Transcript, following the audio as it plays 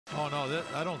Oh no,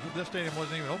 this stadium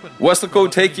wasn't even open. Weslaco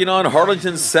taking on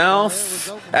Harlingen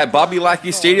South at Bobby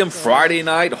Lackey Stadium Friday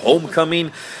night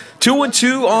homecoming.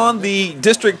 2-2 on the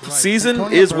district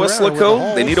season is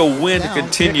Weslaco. They need a win to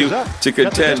continue to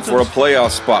contend for a playoff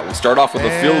spot. We start off with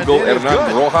a field goal.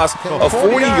 Hernan Rojas, a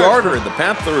 40-yarder, and the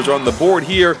Panthers are on the board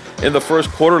here in the first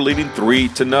quarter, leading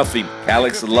 3-0.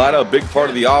 Alex Lara, a big part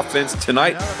of the offense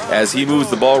tonight as he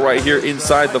moves the ball right here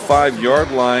inside the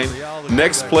 5-yard line.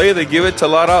 Next play, they give it to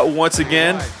Lara once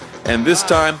again, and this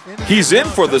time he's in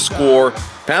for the score.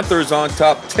 Panthers on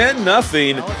top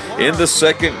 10-0 in the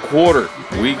second quarter.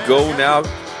 We go now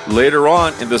later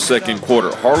on in the second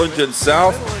quarter. Harlingen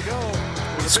South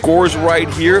scores right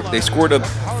here. They scored a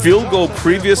field goal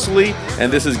previously,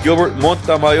 and this is Gilbert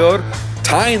Montamayor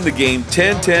tying the game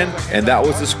 10-10, and that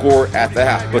was the score at the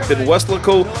half. But then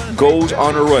Weslaco goes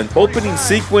on a run. Opening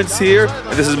sequence here,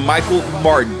 and this is Michael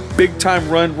Martin. Big time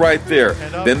run right there.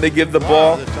 Then they give the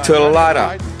ball to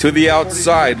Lara to the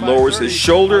outside, lowers his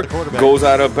shoulder, goes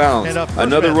out of bounds.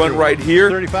 Another run right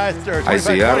here.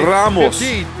 Isaiah Ramos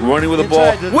running with the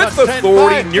ball with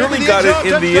authority, nearly got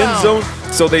it in the end zone.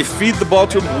 So they feed the ball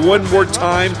to him one more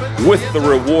time with the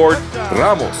reward.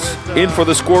 Ramos in for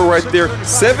the score right there.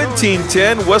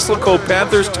 17-10. Weslaco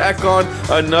Panthers tack on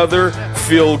another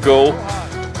field goal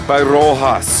by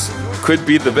Rojas. Could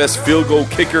be the best field goal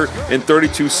kicker in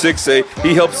 32-6A.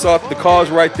 He helps out the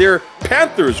cause right there.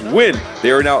 Panthers win.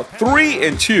 They are now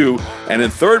 3-2 and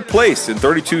in third place in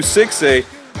 32-6A,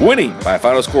 winning by a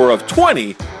final score of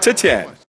 20-10.